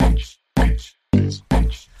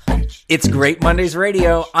It's Great Mondays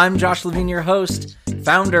Radio. I'm Josh Levine, your host,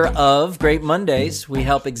 founder of Great Mondays. We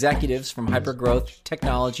help executives from hypergrowth,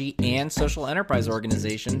 technology, and social enterprise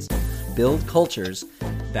organizations build cultures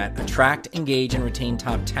that attract, engage, and retain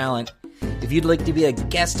top talent. If you'd like to be a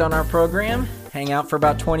guest on our program, hang out for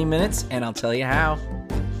about 20 minutes, and I'll tell you how.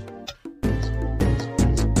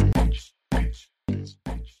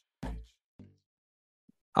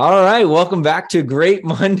 All right, welcome back to Great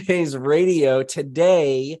Mondays Radio.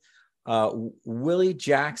 Today, Willie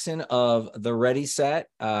Jackson of The Ready Set,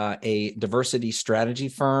 a diversity strategy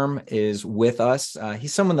firm, is with us.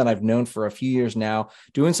 He's someone that I've known for a few years now,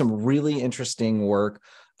 doing some really interesting work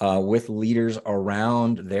with leaders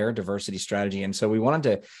around their diversity strategy. And so we wanted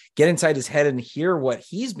to get inside his head and hear what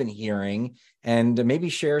he's been hearing and maybe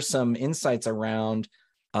share some insights around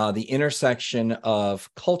the intersection of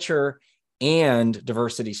culture and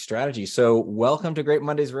diversity strategy. So welcome to Great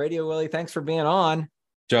Mondays Radio, Willie. Thanks for being on.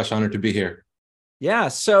 Josh, honored to be here. Yeah.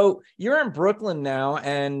 So you're in Brooklyn now,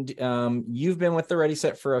 and you've been with the Ready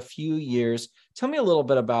Set for a few years. Tell me a little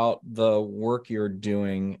bit about the work you're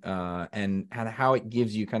doing and how it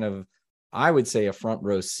gives you kind of, I would say, a front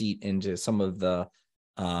row seat into some of the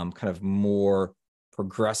kind of more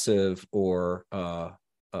progressive or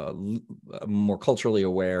more culturally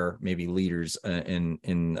aware, maybe leaders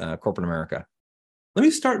in corporate America. Let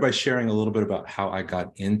me start by sharing a little bit about how I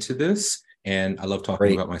got into this. And I love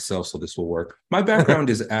talking about myself, so this will work. My background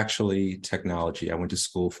is actually technology. I went to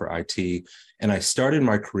school for IT, and I started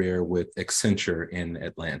my career with Accenture in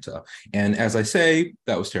Atlanta. And as I say,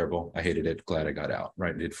 that was terrible. I hated it. Glad I got out,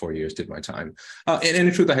 right? I did 4 years, did my time. And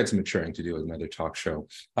in truth, I had some maturing to do with another talk show.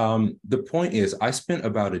 The point is, I spent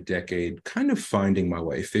about a decade kind of finding my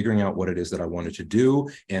way, figuring out what it is that I wanted to do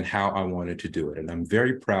and how I wanted to do it. And I'm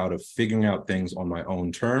very proud of figuring out things on my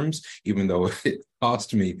own terms, even though it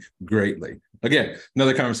cost me greatly. Again,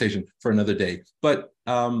 another conversation for another day. But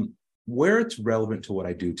where it's relevant to what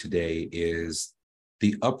I do today is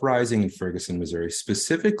the uprising in Ferguson, Missouri,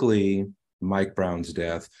 specifically Mike Brown's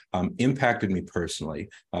death, impacted me personally.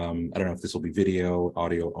 I don't know if this will be video,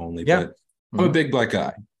 audio only, but I'm a big black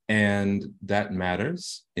guy. And that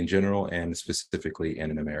matters in general and specifically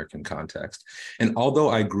in an American context. And although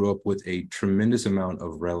I grew up with a tremendous amount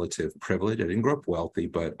of relative privilege, I didn't grow up wealthy,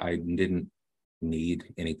 but I didn't need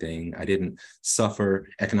anything. I didn't suffer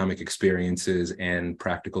economic experiences and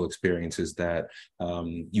practical experiences that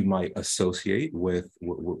you might associate with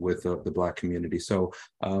the Black community. So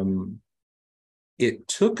it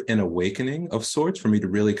took an awakening of sorts for me to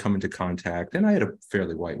really come into contact. And I had a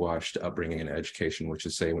fairly whitewashed upbringing in education, which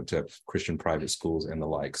is, say, I went to Christian private schools and the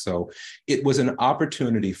like. So it was an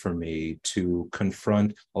opportunity for me to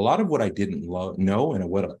confront a lot of what I didn't know and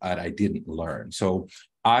what I didn't learn. So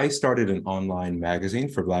I started an online magazine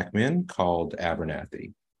for Black men called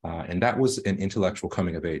Abernathy. And that was an intellectual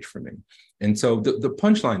coming of age for me. And so the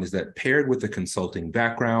punchline is that, paired with the consulting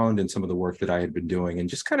background and some of the work that I had been doing and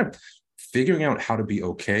just kind of figuring out how to be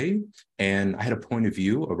okay. And I had a point of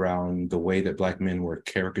view around the way that Black men were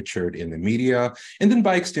caricatured in the media. And then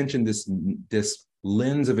by extension, this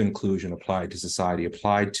lens of inclusion applied to society,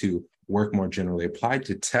 applied to work more generally, applied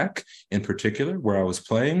to tech in particular, where I was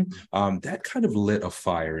playing, that kind of lit a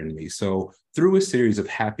fire in me. So through a series of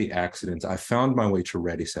happy accidents, I found my way to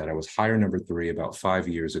Ready Set. I was hire number 3 about 5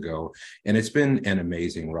 years ago, and it's been an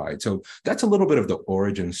amazing ride. So that's a little bit of the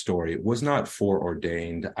origin story. It was not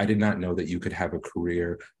foreordained. I did not know that you could have a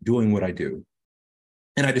career doing what I do.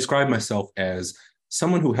 And I describe myself as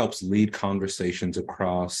someone who helps lead conversations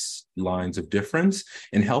across lines of difference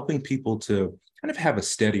and helping people to kind of have a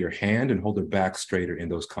steadier hand and hold their back straighter in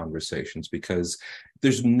those conversations, because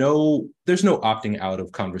there's no opting out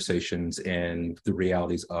of conversations and the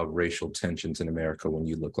realities of racial tensions in America when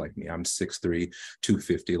you look like me. I'm 6'3",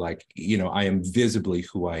 250, I am visibly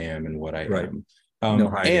who I am and what I am.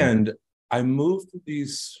 And I moved to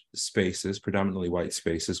these spaces, predominantly white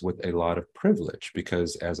spaces, with a lot of privilege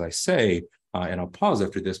because, as I say, and I'll pause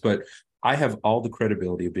after this, but I have all the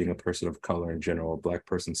credibility of being a person of color in general, a Black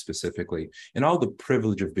person specifically, and all the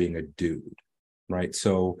privilege of being a dude, right?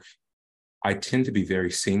 So I tend to be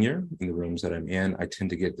very senior in the rooms that I'm in. I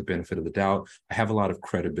tend to get the benefit of the doubt. I have a lot of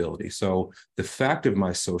credibility. So the fact of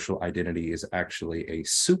my social identity is actually a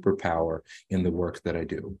superpower in the work that I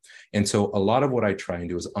do. And so a lot of what I try and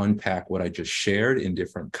do is unpack what I just shared in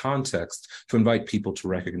different contexts to invite people to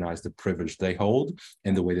recognize the privilege they hold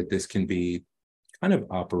and the way that this can be kind of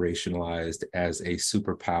operationalized as a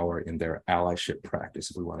superpower in their allyship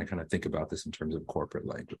practice, if we want to kind of think about this in terms of corporate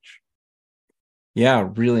language. Yeah,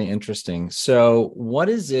 really interesting. So what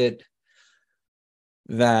is it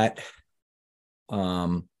that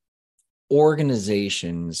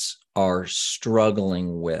organizations are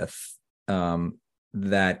struggling with,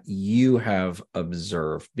 that you have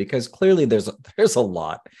observed? Because clearly there's a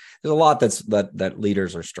lot that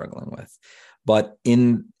leaders are struggling with, but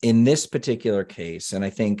in this particular case, and I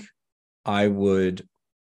think I would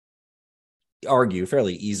argue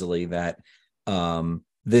fairly easily that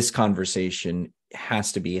this conversation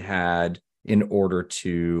has to be had in order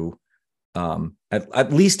to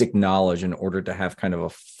at least acknowledge, in order to have kind of a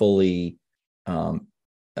fully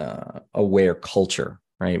aware culture,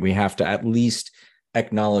 right? We have to at least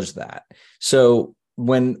acknowledge that. So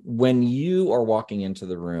when you are walking into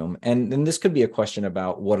the room, and this could be a question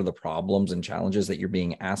about what are the problems and challenges that you're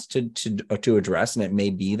being asked to address, and it may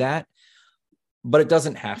be that, but it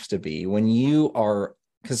doesn't have to be. When you are,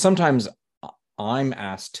 because sometimes I'm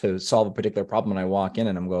asked to solve a particular problem and I walk in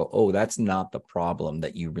and I'm go, oh, that's not the problem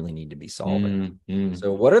that you really need to be solving.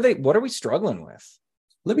 So what are we struggling with?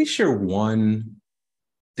 Let me share one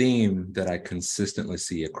theme that I consistently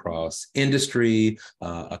see across industry,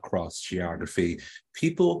 across geography.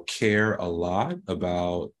 People care a lot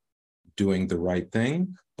about doing the right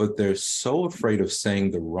thing, but they're so afraid of saying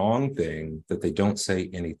the wrong thing that they don't say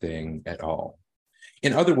anything at all.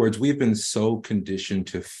 In other words, we've been so conditioned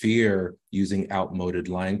to fear using outmoded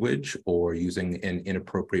language or using an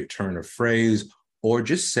inappropriate turn of phrase or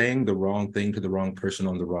just saying the wrong thing to the wrong person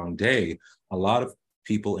on the wrong day. A lot of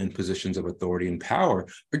people in positions of authority and power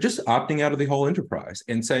are just opting out of the whole enterprise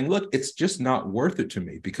and saying, look, it's just not worth it to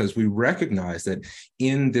me, because we recognize that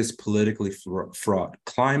in this politically fraught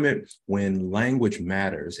climate, when language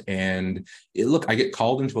matters, and look, I get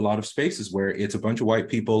called into a lot of spaces where it's a bunch of white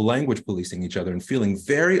people language policing each other and feeling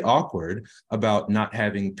very awkward about not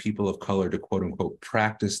having people of color to quote unquote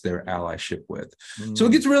practice their allyship with. So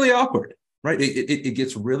it gets really awkward, right? It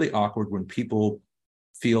gets really awkward when people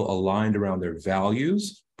feel aligned around their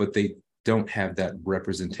values, but they don't have that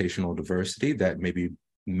representational diversity that maybe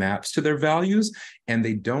maps to their values, and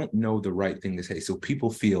they don't know the right thing to say. So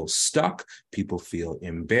people feel stuck, people feel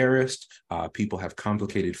embarrassed, people have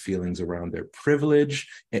complicated feelings around their privilege,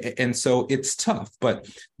 and so it's tough. But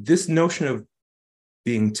this notion of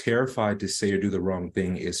being terrified to say or do the wrong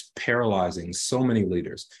thing is paralyzing so many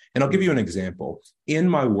leaders. And I'll give you an example. In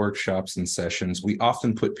my workshops and sessions, we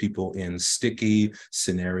often put people in sticky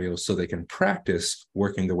scenarios so they can practice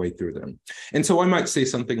working their way through them. And so I might say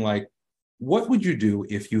something like, what would you do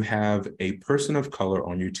if you have a person of color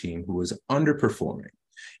on your team who is underperforming?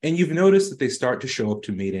 And you've noticed that they start to show up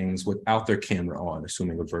to meetings without their camera on,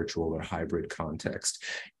 assuming a virtual or hybrid context.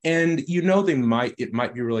 And you know it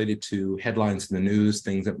might be related to headlines in the news,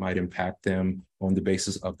 things that might impact them on the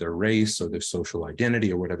basis of their race or their social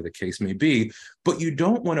identity or whatever the case may be. But you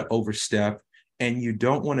don't want to overstep, and you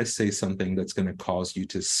don't want to say something that's going to cause you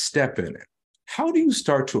to step in it. How do you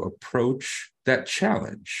start to approach that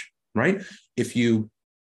challenge, right? If you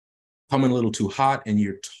come in a little too hot and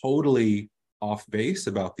you're totally off base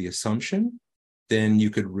about the assumption, then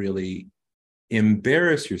you could really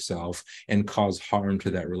embarrass yourself and cause harm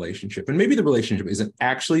to that relationship. And maybe the relationship isn't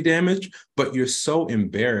actually damaged, but you're so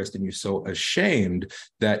embarrassed and you're so ashamed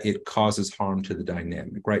that it causes harm to the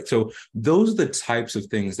dynamic, right? So those are the types of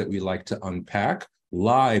things that we like to unpack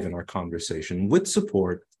live in our conversation with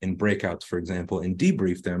support in breakouts, for example, and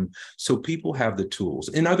debrief them so people have the tools.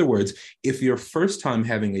 In other words, if you're first time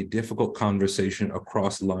having a difficult conversation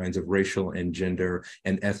across lines of racial and gender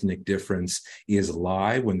and ethnic difference is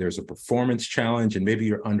live when there's a performance challenge and maybe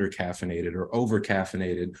you're under caffeinated or over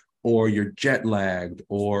caffeinated, or you're jet lagged,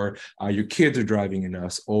 or your kids are driving you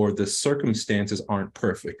nuts, or the circumstances aren't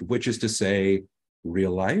perfect, which is to say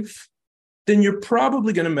real life, then you're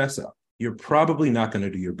probably going to mess up. You're probably not going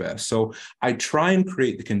to do your best. So I try and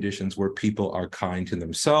create the conditions where people are kind to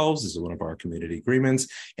themselves, this is one of our community agreements,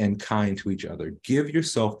 and kind to each other. Give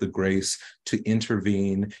yourself the grace to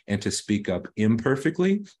intervene and to speak up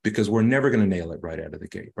imperfectly, because we're never going to nail it right out of the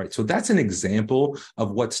gate, right? So that's an example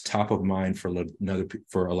of what's top of mind for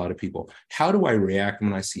a lot of people. How do I react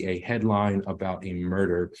when I see a headline about a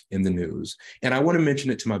murder in the news? And I want to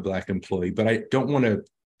mention it to my Black employee, but I don't want to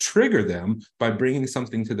trigger them by bringing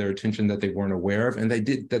something to their attention that they weren't aware of and they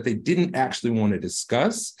didn't actually want to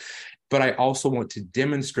discuss. But I also want to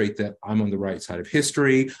demonstrate that I'm on the right side of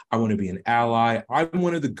history. I want to be an ally. I'm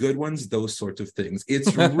one of the good ones, those sorts of things.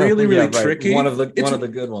 It's really, really tricky. One of the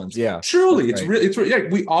good ones. Yeah. Truly, it's really, yeah,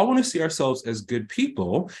 we all want to see ourselves as good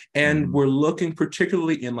people. And we're looking,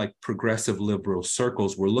 particularly in like progressive liberal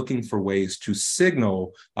circles, we're looking for ways to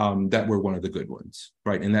signal that we're one of the good ones,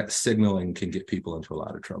 right? And that signaling can get people into a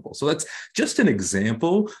lot of trouble. So that's just an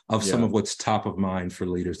example of some of what's top of mind for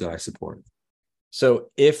leaders that I support. So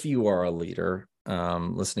if you are a leader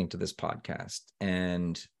listening to this podcast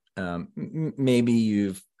and maybe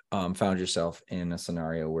you've found yourself in a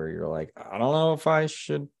scenario where you're like, I don't know if I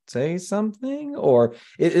should say something, or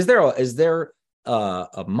is there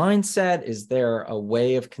a mindset? Is there a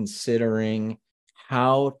way of considering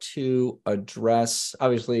how to address?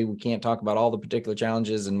 Obviously, we can't talk about all the particular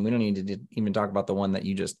challenges, and we don't need to even talk about the one that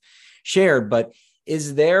you just shared, but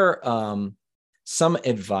is there some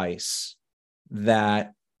advice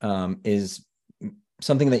that is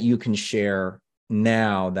something that you can share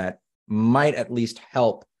now that might at least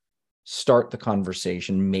help start the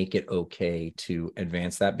conversation, make it okay to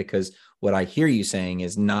advance that? Because what I hear you saying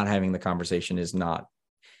is not having the conversation is not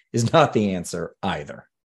the answer either.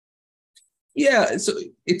 Yeah, so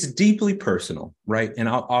it's deeply personal, right? And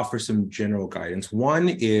I'll offer some general guidance. One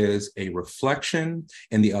is a reflection,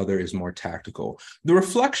 and the other is more tactical. The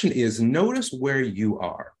reflection is, notice where you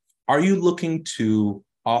are. Are you looking to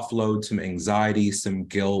offload some anxiety, some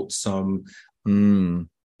guilt, some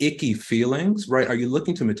icky feelings, right? Are you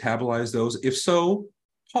looking to metabolize those? If so,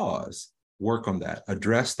 pause, work on that,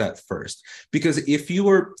 address that first. Because if you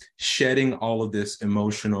are shedding all of this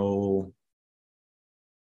emotional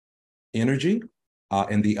energy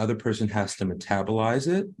and the other person has to metabolize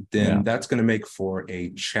it, then that's going to make for a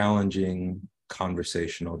challenging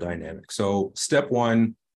conversational dynamic. So step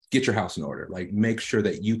one, get your house in order. Like, make sure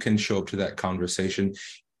that you can show up to that conversation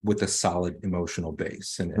with a solid emotional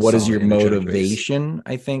base. And what is your motivation base.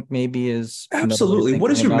 I think maybe is absolutely.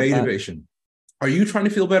 What is your motivation? Are you trying to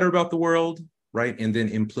feel better about the world? Right. And then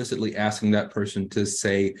implicitly asking that person to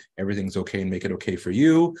say everything's okay and make it okay for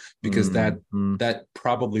you, because that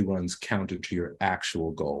probably runs counter to your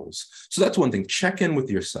actual goals. So that's one thing. Check in with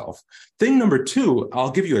yourself. Thing number two,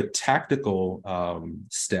 I'll give you a tactical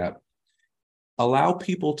step. Allow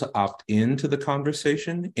people to opt into the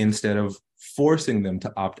conversation instead of forcing them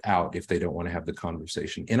to opt out if they don't want to have the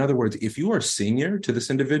conversation. In other words, if you are senior to this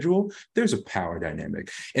individual, there's a power dynamic.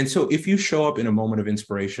 And so if you show up in a moment of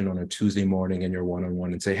inspiration on a Tuesday morning in your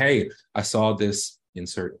one-on-one and say, hey, I saw this,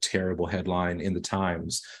 insert terrible headline in the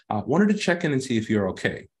Times, wanted to check in and see if you're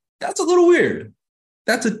okay. That's a little weird.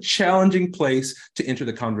 That's a challenging place to enter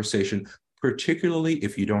the conversation, particularly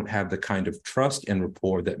if you don't have the kind of trust and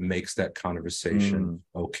rapport that makes that conversation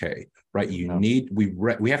okay, right?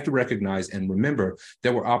 We have to recognize and remember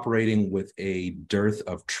that we're operating with a dearth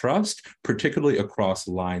of trust, particularly across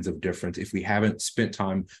lines of difference, if we haven't spent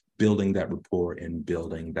time building that rapport and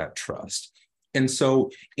building that trust. And so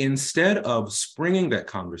instead of springing that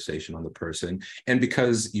conversation on the person, and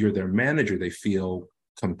because you're their manager, they feel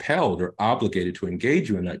compelled or obligated to engage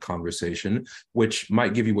you in that conversation, which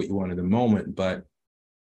might give you what you want in the moment, but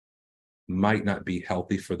might not be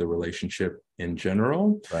healthy for the relationship in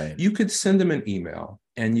general. Right. You could send them an email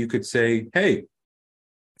and you could say, hey,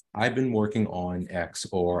 I've been working on X,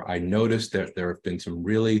 or I noticed that there have been some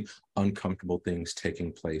really uncomfortable things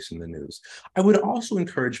taking place in the news. I would also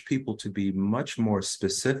encourage people to be much more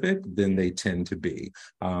specific than they tend to be.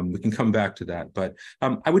 We can come back to that, but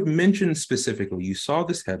I would mention specifically, you saw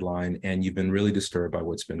this headline and you've been really disturbed by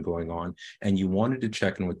what's been going on, and you wanted to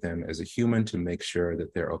check in with them as a human to make sure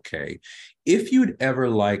that they're okay. If you'd ever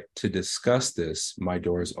like to discuss this, my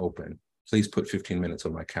door is open. Please put 15 minutes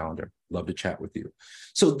on my calendar. Love to chat with you.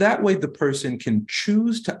 So that way the person can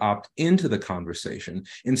choose to opt into the conversation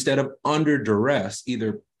instead of under duress,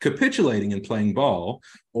 either capitulating and playing ball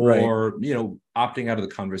or, opting out of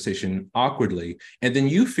the conversation awkwardly. And then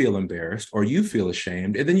you feel embarrassed or you feel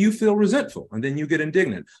ashamed and then you feel resentful and then you get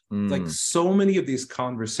indignant. Like so many of these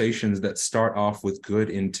conversations that start off with good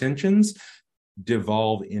intentions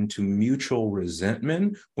devolve into mutual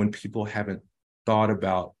resentment when people haven't thought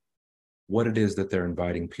about what it is that they're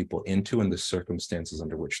inviting people into and the circumstances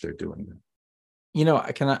under which they're doing that.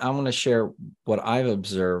 I want to share what I've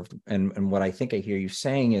observed and what I think I hear you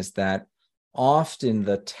saying is that often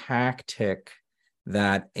the tactic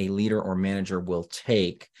that a leader or manager will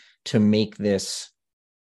take to make a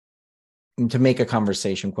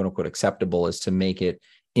conversation, quote unquote, acceptable is to make it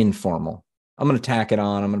informal. I'm going to tack it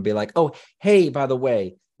on. I'm going to be like, oh, hey, by the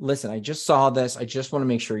way, listen, I just saw this. I just want to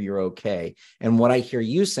make sure you're okay. And what I hear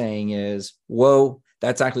you saying is, whoa,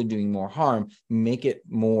 that's actually doing more harm. Make it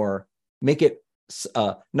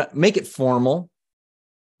formal,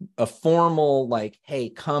 a formal, like, hey,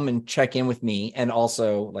 come and check in with me. And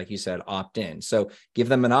also, like you said, opt in. So give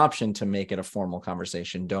them an option to make it a formal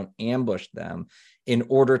conversation. Don't ambush them in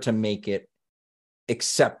order to make it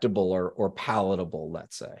acceptable or palatable,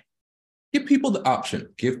 let's say. Give people the option,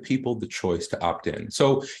 give people the choice to opt in.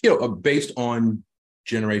 So, based on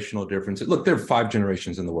generational differences. Look, there are 5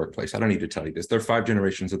 generations in the workplace. I don't need to tell you this. There are 5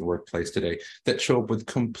 generations in the workplace today that show up with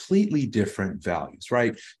completely different values,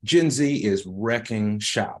 right? Gen Z is wrecking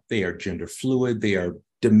shop. They are gender fluid. They are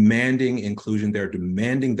demanding inclusion. They're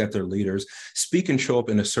demanding that their leaders speak and show up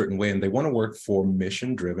in a certain way, and they want to work for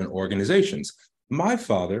mission-driven organizations. My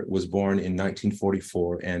father was born in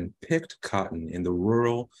 1944 and picked cotton in the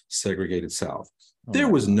rural, segregated South. Oh There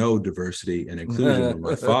my was no diversity and inclusion when my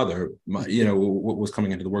God. father, was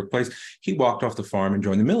coming into the workplace. He walked off the farm and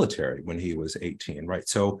joined the military when he was 18, right?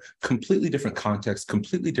 So completely different context,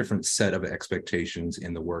 completely different set of expectations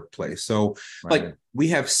in the workplace. So Right. we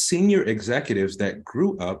have senior executives that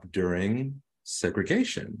grew up during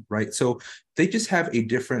segregation, right? So they just have a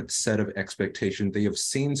different set of expectations. They have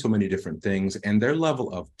seen so many different things, and their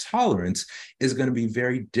level of tolerance is going to be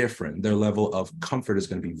very different. Their level of comfort is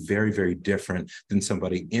going to be very, very different than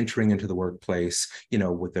somebody entering into the workplace,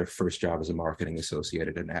 with their first job as a marketing associate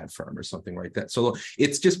at an ad firm or something like that. So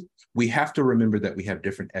it's just, we have to remember that we have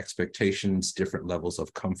different expectations, different levels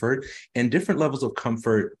of comfort, and different levels of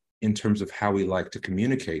comfort in terms of how we like to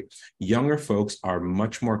communicate. Younger folks are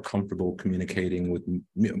much more comfortable communicating with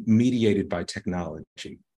mediated by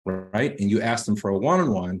technology, right? And you ask them for a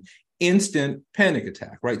one-on-one, instant panic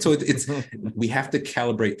attack, right? So it's we have to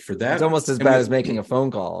calibrate for that. It's almost as And bad as making a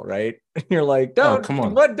phone call, right? You're like, oh, don't, come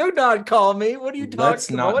on. what? Do not call me. What are you Let's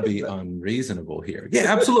talking about? not be unreasonable here. Yeah,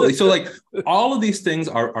 absolutely. So all of these things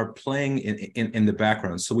are playing in the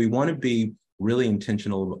background. So we want to be really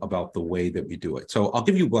intentional about the way that we do it. So I'll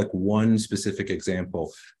give you one specific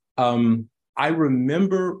example. I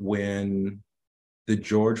remember when the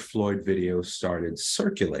George Floyd video started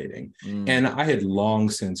circulating, and I had long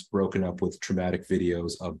since broken up with traumatic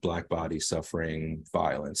videos of Black bodies suffering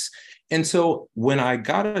violence. And so when I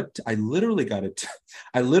literally got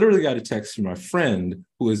a text from my friend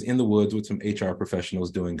who was in the woods with some HR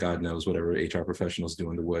professionals doing God knows whatever HR professionals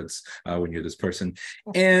do in the woods when you're this person.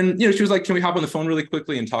 And, she was like, can we hop on the phone really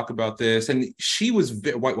quickly and talk about this? And she was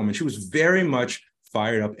a white woman. She was very much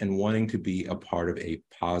fired up and wanting to be a part of a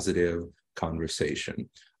positive conversation.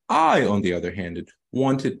 I, on the other hand,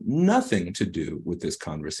 wanted nothing to do with this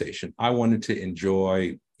conversation. I wanted to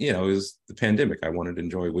enjoy, it was the pandemic. I wanted to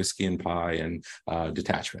enjoy whiskey and pie and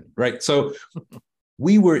detachment, right? So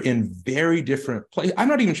we were in very different places. I'm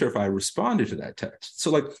not even sure if I responded to that text.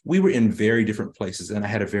 So we were in very different places, and I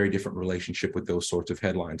had a very different relationship with those sorts of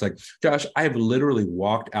headlines. Josh, I have literally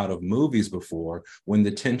walked out of movies before when the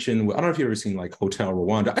tension, I don't know if you've ever seen Hotel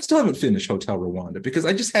Rwanda. I still haven't finished Hotel Rwanda because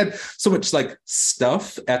I just had so much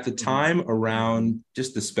stuff at the time around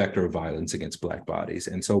just the specter of violence against Black bodies.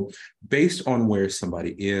 And so based on where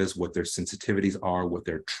somebody is, what their sensitivities are, what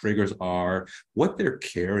their triggers are, what they're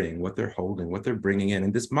carrying, what they're holding, what they're bringing in,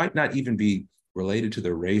 and this might not even be related to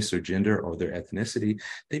their race or gender or their ethnicity.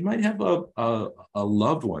 They might have a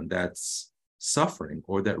loved one that's suffering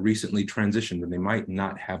or that recently transitioned, and they might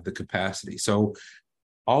not have the capacity. So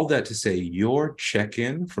all that to say, your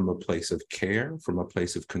check-in from a place of care, from a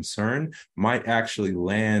place of concern, might actually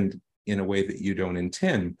land in a way that you don't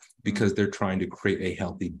intend, because they're trying to create a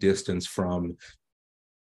healthy distance from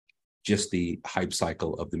just the hype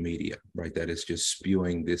cycle of the media, right? That is just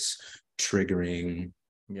spewing this triggering,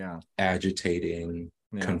 agitating,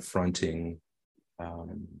 confronting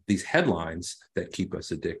these headlines that keep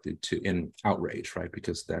us addicted to in outrage, right?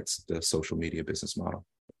 Because that's the social media business model.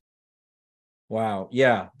 Wow.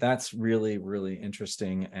 Yeah, that's really, really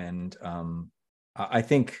interesting. And I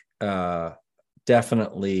think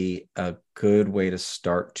definitely a good way to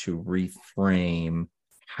start to reframe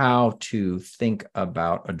how to think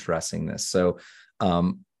about addressing this. So,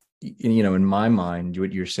 in my mind,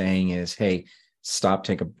 what you're saying is, hey, stop,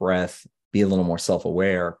 take a breath, be a little more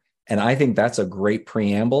self-aware. And I think that's a great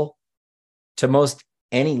preamble to most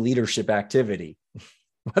any leadership activity,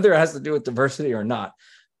 whether it has to do with diversity or not.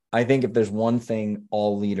 I think if there's one thing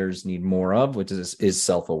all leaders need more of, which is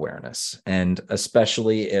self-awareness. And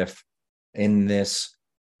especially if in this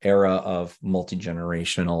era of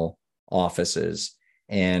multi-generational offices,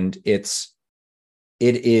 and it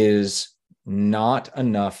is not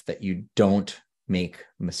enough that you don't make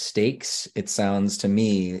mistakes. It sounds to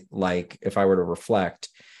me like, if I were to reflect,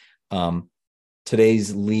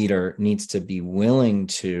 today's leader needs to be willing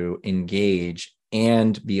to engage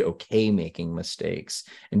and be okay making mistakes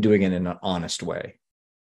and doing it in an honest way.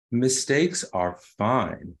 Mistakes are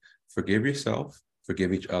fine. Forgive yourself,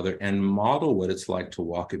 forgive each other, and model what it's like to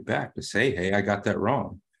walk it back, to say, hey, I got that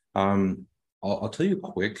wrong. I'll tell you a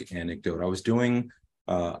quick anecdote. I was doing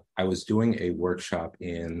a workshop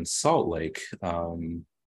in Salt Lake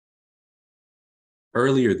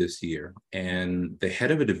earlier this year, and the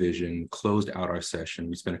head of a division closed out our session.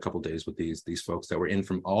 We spent a couple of days with these folks that were in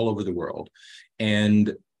from all over the world,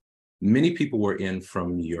 and many people were in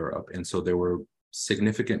from Europe, and so there were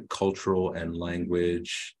significant cultural and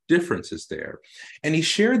language differences there. And he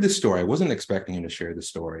shared the story. I wasn't expecting him to share the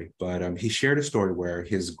story, but he shared a story where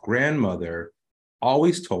his grandmother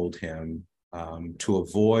always told him to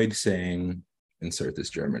avoid saying, insert this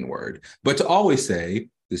German word, but to always say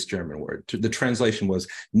this German word. The translation was,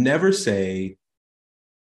 never say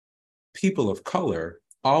people of color,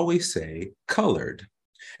 always say colored.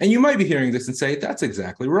 And you might be hearing this and say, that's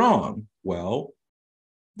exactly wrong. Well,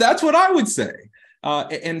 that's what I would say.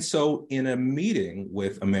 And so in a meeting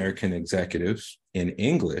with American executives in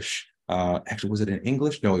English, actually, was it in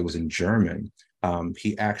English? No, it was in German.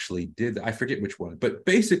 He actually did, I forget which one, but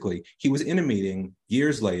basically he was in a meeting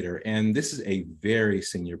years later, and this is a very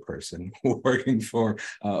senior person working for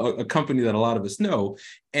a company that a lot of us know.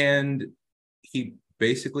 And he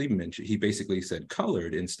basically said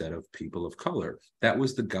colored instead of people of color. That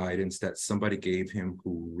was the guidance that somebody gave him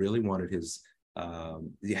who really wanted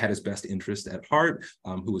he had his best interest at heart,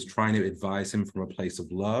 who was trying to advise him from a place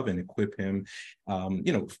of love and equip him,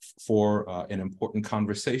 for an important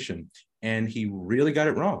conversation. And he really got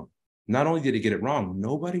it wrong. Not only did he get it wrong,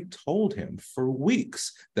 nobody told him for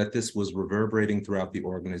weeks that this was reverberating throughout the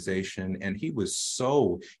organization. And he was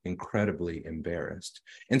so incredibly embarrassed.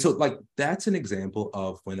 And so, that's an example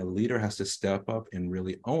of when a leader has to step up and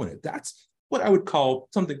really own it. That's what I would call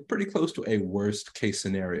something pretty close to a worst case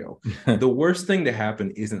scenario. The worst thing to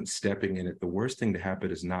happen isn't stepping in it. The worst thing to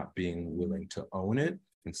happen is not being willing to own it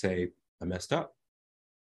and say, I messed up.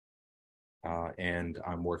 And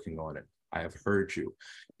I'm working on it. I have heard you.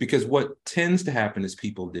 Because what tends to happen is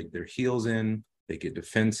people dig their heels in, they get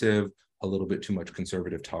defensive, a little bit too much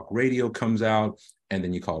conservative talk radio comes out, and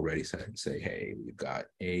then you call Ready Set and say, hey, we've got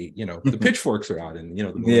the pitchforks are out, and the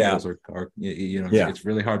millennials are it's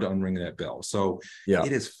really hard to unring that bell. So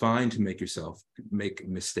it is fine to make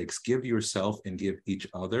mistakes. Give yourself and give each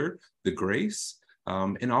other the grace,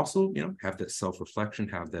 and also, have that self-reflection,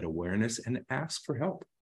 have that awareness, and ask for help.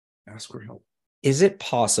 Ask for help. Is it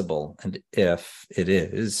possible, and if it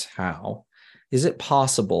is, how, is it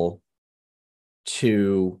possible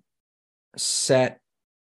to set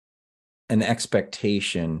an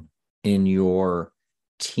expectation in your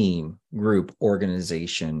team, group,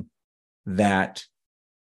 organization that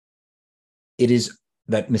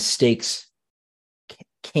mistakes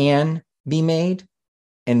can be made,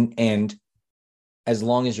 and as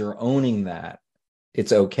long as you're owning that,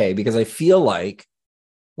 it's okay? Because I feel like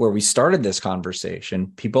where we started this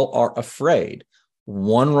conversation, people are afraid.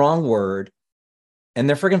 One wrong word and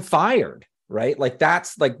they're freaking fired, right?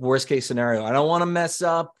 That's worst case scenario. I don't want to mess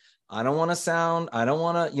up. I don't want to sound, I don't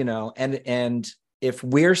want to, and if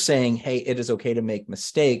we're saying, hey, it is okay to make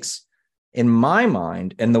mistakes, in my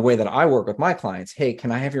mind and the way that I work with my clients, hey,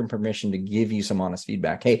 can I have your permission to give you some honest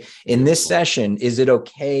feedback? Hey, in this session, is it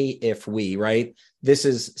okay if we, right? This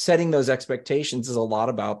is setting those expectations is a lot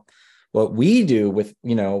about what we do with,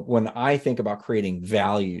 when I think about creating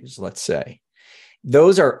values, let's say,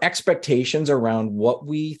 those are expectations around what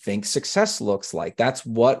we think success looks like. That's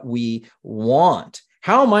what we want.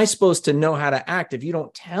 How am I supposed to know how to act if you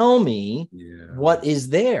don't tell me what is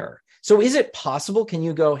there? So is it possible? Can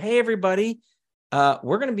you go, hey, everybody,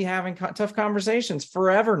 we're going to be having tough conversations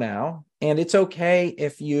forever now, and it's okay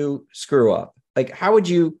if you screw up?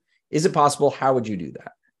 Is it possible? How would you do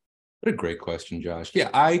that? What a great question, Josh. Yeah,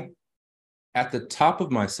 at the top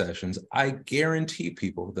of my sessions, I guarantee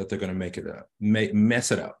people that they're going to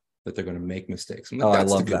mess it up, that they're going to make mistakes. That's I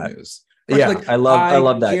love the good that. news. Yeah, I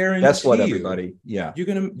love that. That's what everybody. You're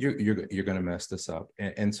gonna mess this up.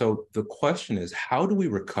 And so the question is, how do we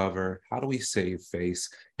recover? How do we save face?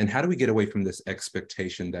 And how do we get away from this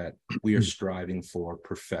expectation that we are striving for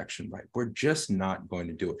perfection? Right? We're just not going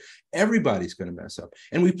to do it. Everybody's going to mess up,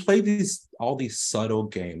 and we play all these subtle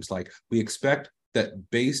games. Like, we expect that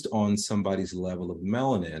based on somebody's level of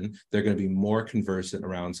melanin, they're going to be more conversant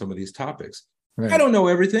around some of these topics. Right. I don't know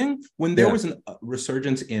everything. When there was a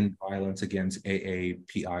resurgence in violence against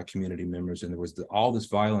AAPI community members, and there was all this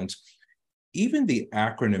violence, even the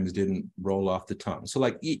acronyms didn't roll off the tongue. So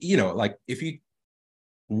if you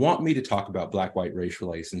want me to talk about Black-white race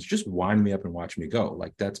relations, just wind me up and watch me go.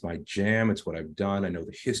 That's my jam. It's what I've done. I know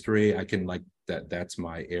the history. I can that's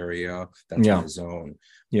my area. That's my zone.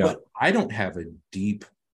 Yeah. But I don't have a deep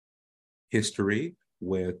history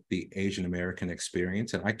with the Asian American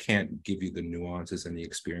experience. And I can't give you the nuances and the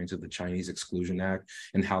experience of the Chinese Exclusion Act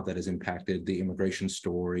and how that has impacted the immigration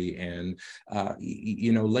story and,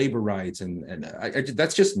 labor rights. And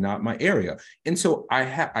that's just not my area. And so I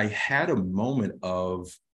had a moment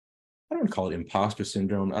of, I don't want to call it imposter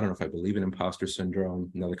syndrome. I don't know if I believe in imposter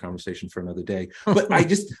syndrome, another conversation for another day. But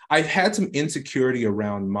I've had some insecurity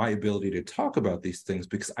around my ability to talk about these things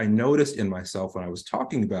because I noticed in myself when I was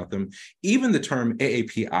talking about them, even the term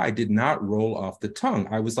AAPI did not roll off the tongue.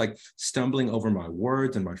 I was like stumbling over my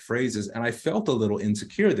words and my phrases, and I felt a little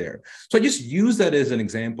insecure there. So I just use that as an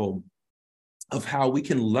example of how we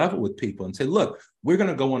can level with people and say, look, we're going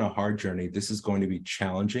to go on a hard journey. This is going to be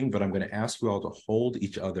challenging, but I'm going to ask you all to hold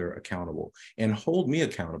each other accountable and hold me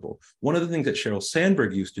accountable. One of the things that Sheryl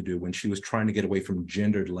Sandberg used to do when she was trying to get away from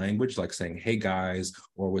gendered language, like saying, hey, guys,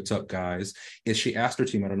 or what's up, guys, is she asked her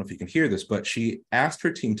team, I don't know if you can hear this, but she asked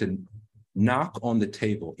her team to knock on the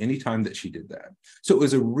table anytime that she did that. So it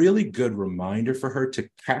was a really good reminder for her to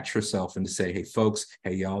catch herself and to say, hey, folks,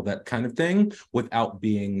 hey, y'all, that kind of thing, without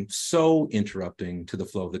being so interrupting to the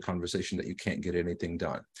flow of the conversation that you can't get anything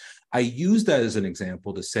done. I use that as an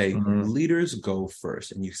example to say, leaders go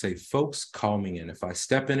first. And you say, folks, call me in. If I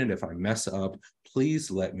step in it, if I mess up, please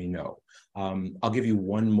let me know. I'll give you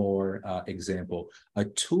one more example. A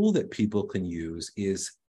tool that people can use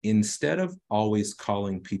is, instead of always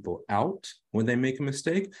calling people out when they make a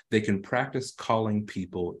mistake, they can practice calling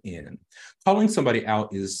people in. Calling somebody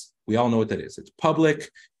out is, we all know what that is. It's public.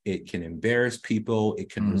 It can embarrass people.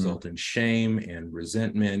 It can result in shame and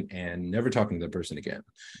resentment and never talking to the person again.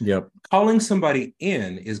 Yep. Calling somebody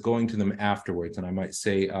in is going to them afterwards. And I might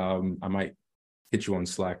say, I might hit you on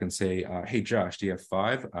Slack and say, hey, Josh, do you have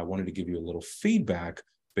 5? I wanted to give you a little feedback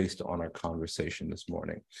based on our conversation this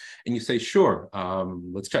morning. And you say, sure,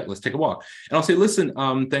 let's chat, let's take a walk. And I'll say, listen,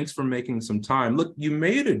 thanks for making some time. Look, you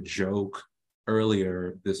made a joke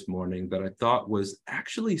earlier this morning that I thought was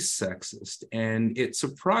actually sexist. And it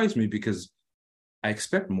surprised me because I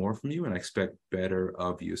expect more from you and I expect better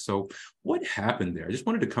of you. So what happened there? I just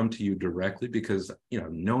wanted to come to you directly because,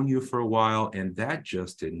 I've known you for a while and that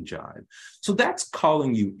just didn't jive. So that's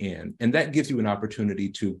calling you in, and that gives you an opportunity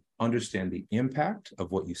to understand the impact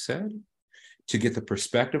of what you said, to get the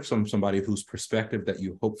perspective from somebody whose perspective that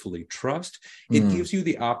you hopefully trust. It gives you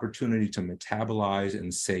the opportunity to metabolize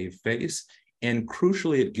and save face. And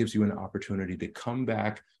crucially, it gives you an opportunity to come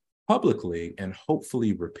back publicly and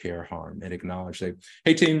hopefully repair harm and acknowledge that,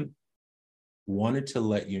 hey, team, wanted to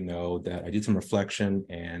let you know that I did some reflection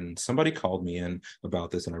and somebody called me in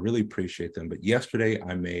about this and I really appreciate them. But yesterday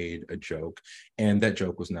I made a joke and that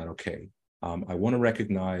joke was not okay. I want to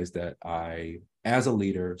recognize that I, as a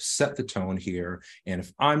leader, set the tone here. And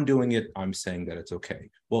if I'm doing it, I'm saying that it's okay.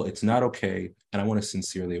 Well, it's not okay. And I want to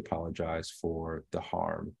sincerely apologize for the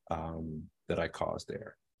harm that I caused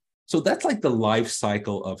there. So that's like the life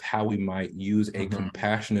cycle of how we might use a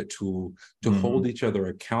compassionate tool to hold each other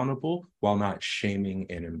accountable while not shaming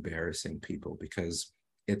and embarrassing people, because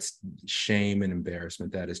it's shame and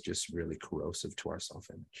embarrassment that is just really corrosive to our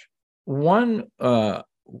self-image.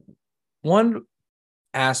 One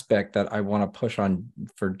aspect that I want to push on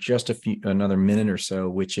for just another minute or so,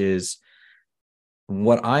 which is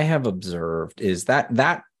what I have observed is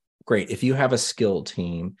that great. If you have a skilled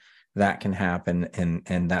team, that can happen,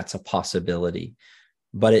 and that's a possibility.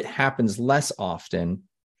 But it happens less often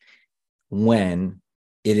when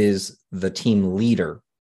it is the team leader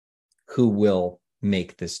who will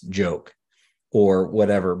make this joke or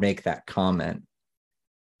whatever, make that comment.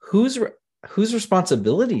 Whose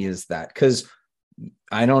responsibility is that? Because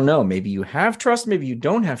I don't know, maybe you have trust, maybe you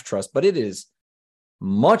don't have trust, but it is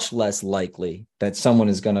much less likely that someone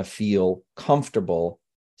is going to feel comfortable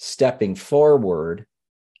stepping forward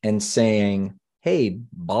and saying, hey,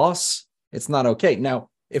 boss, it's not okay. Now,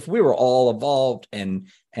 if we were all evolved and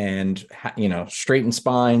straightened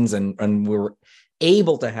spines and we were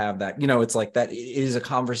able to have that, it's like that, it is a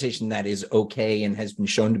conversation that is okay and has been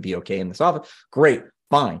shown to be okay in this office. Great,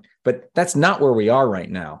 fine. But that's not where we are right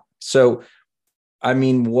now. So, I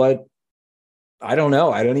mean, I don't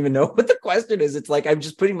know. I don't even know what the question is. It's like, I'm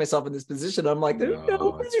just putting myself in this position. I'm like, there's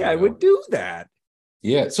no way I would do that.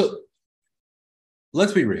 Yeah. So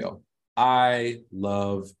let's be real. I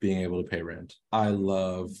love being able to pay rent. I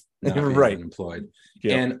love not being unemployed.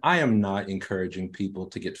 Yeah. And I am not encouraging people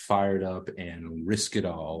to get fired up and risk it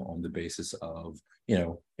all on the basis of,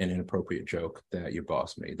 an inappropriate joke that your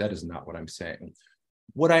boss made. That is not what I'm saying.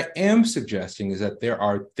 What I am suggesting is that there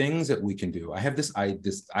are things that we can do. I have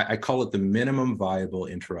I call it the minimum viable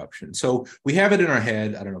interruption. So we have it in our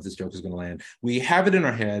head. I don't know if this joke is going to land. We have it in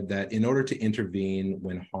our head that in order to intervene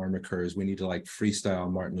when harm occurs, we need to like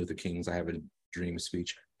freestyle Martin Luther King's "I Have a Dream"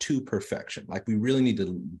 speech to perfection. Like we really need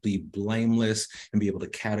to be blameless and be able to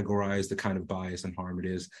categorize the kind of bias and harm it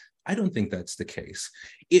is. I don't think that's the case.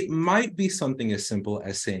 It might be something as simple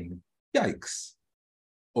as saying, "Yikes,"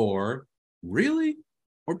 or "Really?"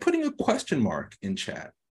 or putting a question mark in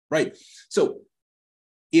chat, right? So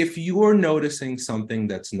if you're noticing something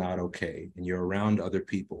that's not okay and you're around other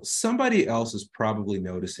people, somebody else is probably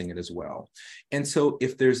noticing it as well. And so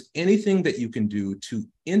if there's anything that you can do to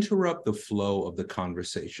interrupt the flow of the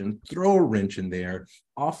conversation, throw a wrench in there,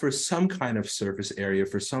 offer some kind of surface area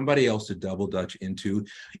for somebody else to double dutch into,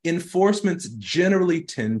 enforcements generally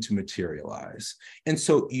tend to materialize. And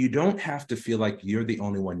so you don't have to feel like you're the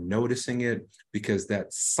only one noticing it, because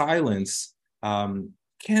that silence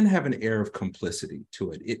can have an air of complicity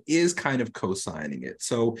to it. It is kind of co-signing it.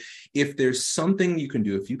 So if there's something you can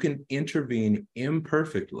do, if you can intervene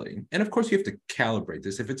imperfectly, and of course you have to calibrate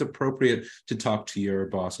this, if it's appropriate to talk to your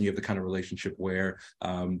boss and you have the kind of relationship where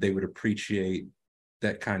they would appreciate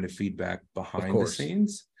that kind of feedback behind the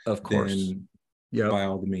scenes, of course, then yep, by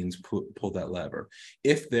all the means, pull that lever.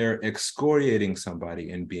 If they're excoriating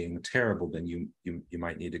somebody and being terrible, then you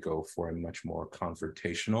might need to go for a much more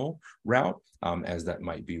confrontational route, as that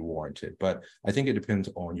might be warranted. But I think it depends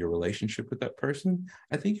on your relationship with that person.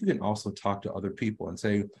 I think you can also talk to other people and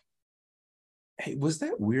say, "Hey, was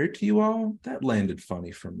that weird to you all? That landed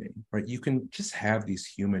funny for me," right? You can just have these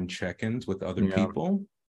human check-ins with other people.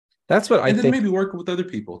 That's what I think. And then maybe work with other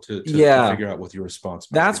people to figure out what your response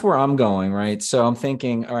might That's be. where I'm going, right? So I'm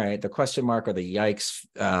thinking, all right, the question mark or the yikes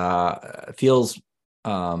feels,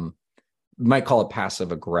 might call it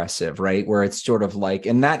passive aggressive, right? Where it's sort of like,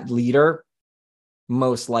 and that leader,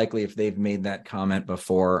 most likely, if they've made that comment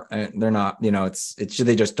before, they're not, it's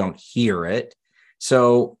they just don't hear it.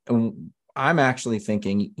 So I'm actually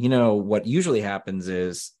thinking, what usually happens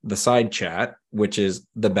is the side chat, which is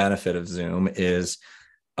the benefit of Zoom, is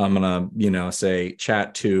I'm going to, say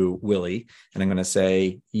chat to Willie, and I'm going to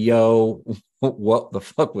say, "Yo, what the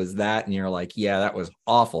fuck was that?" And you're like, "Yeah, that was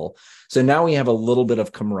awful." So now we have a little bit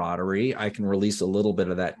of camaraderie. I can release a little bit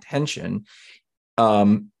of that tension.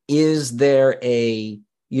 Is there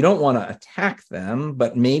you don't want to attack them,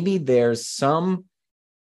 but maybe there's some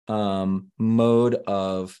mode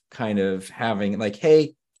of kind of having like,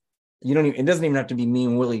 "Hey, it doesn't even have to be me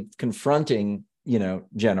and Willie confronting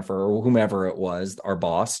Jennifer or whomever it was, our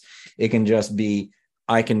boss." It can just be,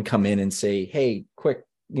 I can come in and say, "Hey, quick,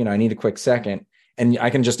 I need a quick second." And I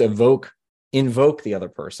can just invoke the other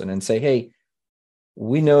person and say, "Hey,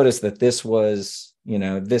 we noticed that this was,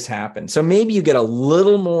 this happened." So maybe you get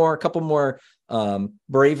a couple more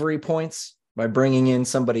bravery points by bringing in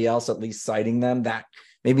somebody else, at least citing them. That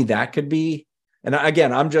maybe that could be. And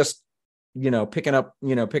again, I'm just picking up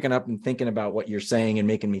and thinking about what you're saying and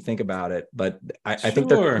making me think about it. But I think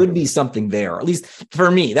there could be something there, at least for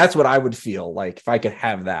me. That's what I would feel like if I could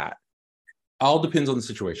have that. All depends on the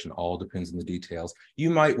situation. All depends on the details. You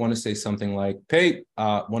might want to say something like, "Hey,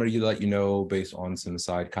 wanted to let you know, based on some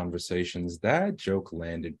side conversations, that joke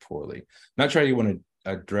landed poorly. Not sure you want to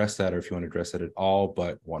address that or if you want to address that at all,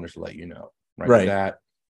 but wanted to let you know." Right. That,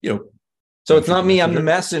 So it's not me, I'm the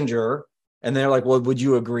messenger. And they're like, "Well, would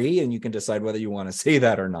you agree?" And you can decide whether you want to say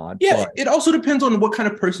that or not. Yeah, it also depends on what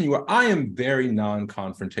kind of person you are. I am very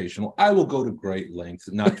non-confrontational. I will go to great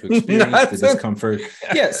lengths not to experience the discomfort.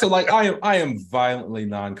 Yeah, so like I am violently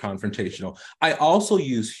non-confrontational. I also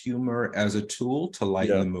use humor as a tool to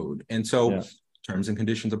lighten the mood. And so terms and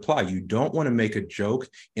conditions apply. You don't want to make a joke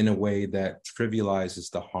in a way that trivializes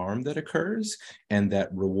the harm that occurs and that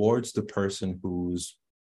rewards the person who's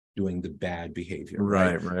doing the bad behavior.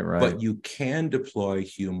 Right. But you can deploy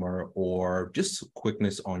humor or just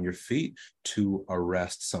quickness on your feet to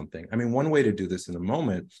arrest something. I mean, one way to do this in the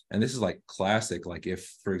moment, and this is like classic, like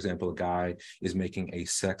if, for example, a guy is making a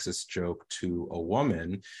sexist joke to a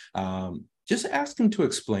woman, just ask him to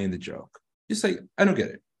explain the joke. Just say, "I don't get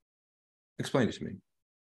it. Explain it to me."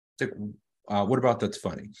 It's like, what about that's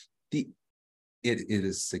funny? It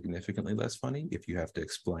is significantly less funny if you have to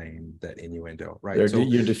explain that innuendo, right? So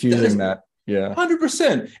you're diffusing that. Yeah.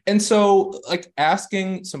 100%. And so like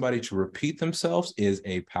asking somebody to repeat themselves is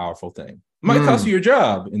a powerful thing. Might cost you your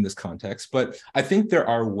job in this context, but I think there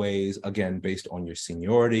are ways, again, based on your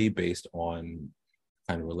seniority, based on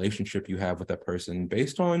kind of relationship you have with that person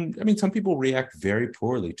based on, I mean, some people react very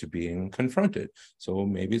poorly to being confronted. So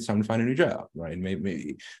maybe it's time to find a new job, right?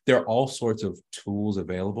 Maybe there are all sorts of tools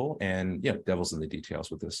available, and devil's in the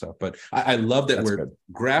details with this stuff. But I love that we're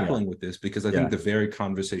grappling with this, because I think the very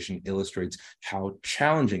conversation illustrates how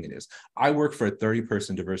challenging it is. I work for a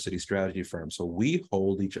 30-person diversity strategy firm, so we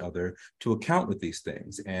hold each other to account with these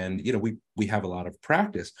things. And, we have a lot of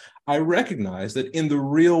practice. I recognize that in the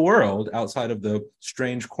real world, outside of the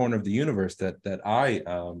strange corner of the universe that I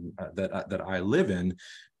live in,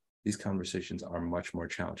 these conversations are much more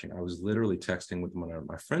challenging. I was literally texting with one of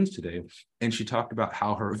my friends today, and she talked about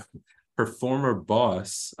how her former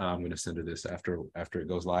boss, I'm going to send her this after it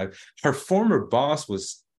goes live. Her former boss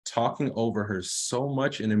was talking over her so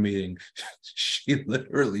much in a meeting, she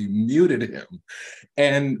literally muted him.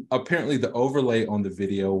 And apparently the overlay on the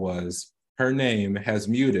video was her name has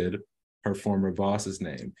muted her former boss's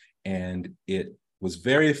name. And it was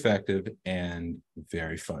very effective and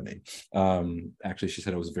very funny. Actually, she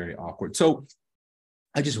said it was very awkward. So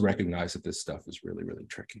I just recognize that this stuff is really, really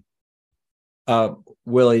tricky.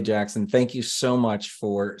 Willie Jackson, thank you so much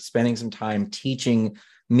for spending some time teaching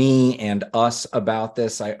me and us about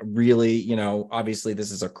this. I really, obviously this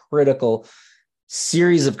is a critical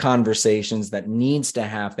series of conversations that needs to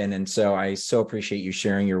happen. And so I so appreciate you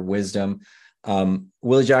sharing your wisdom.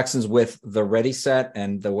 Willie Jackson's with The Ready Set,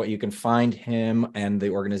 and what you can find him and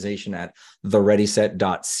the organization at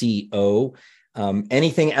thereadyset.co.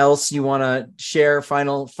 Anything else you want to share?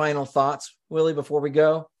 Final thoughts, Willie, before we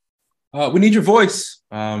go? We need your voice.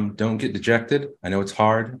 Don't get dejected. I know it's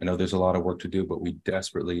hard. I know there's a lot of work to do, but we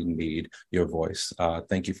desperately need your voice.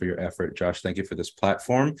 Thank you for your effort, Josh. Thank you for this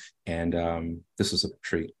platform. And this was a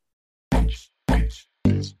treat.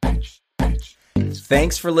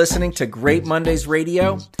 Thanks for listening to Great Mondays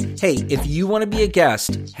Radio. Hey, if you want to be a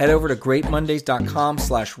guest, head over to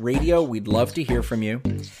greatmondays.com/radio. We'd love to hear from you.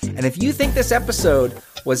 And if you think this episode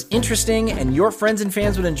was interesting and your friends and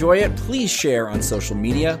fans would enjoy it, please share on social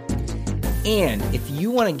media. And if you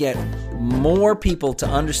want to get more people to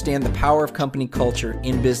understand the power of company culture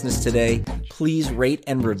in business today, please rate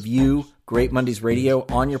and review Great Mondays Radio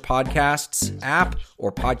on your podcasts app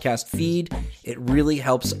or podcast feed. It really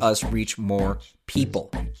helps us reach more people.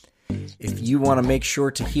 If you want to make sure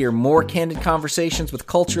to hear more candid conversations with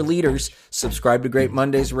culture leaders, subscribe to Great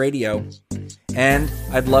Mondays Radio. And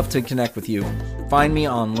I'd love to connect with you. Find me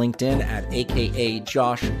on LinkedIn at AKA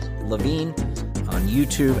Josh Levine, on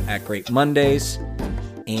YouTube at Great Mondays,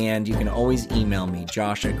 and you can always email me,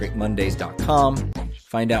 josh@greatmondays.com.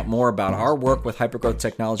 Find out more about our work with hypergrowth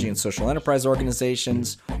technology and social enterprise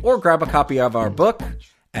organizations, or grab a copy of our book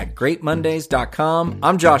at greatmondays.com.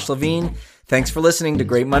 I'm Josh Levine. Thanks for listening to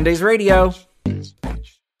Great Mondays Radio.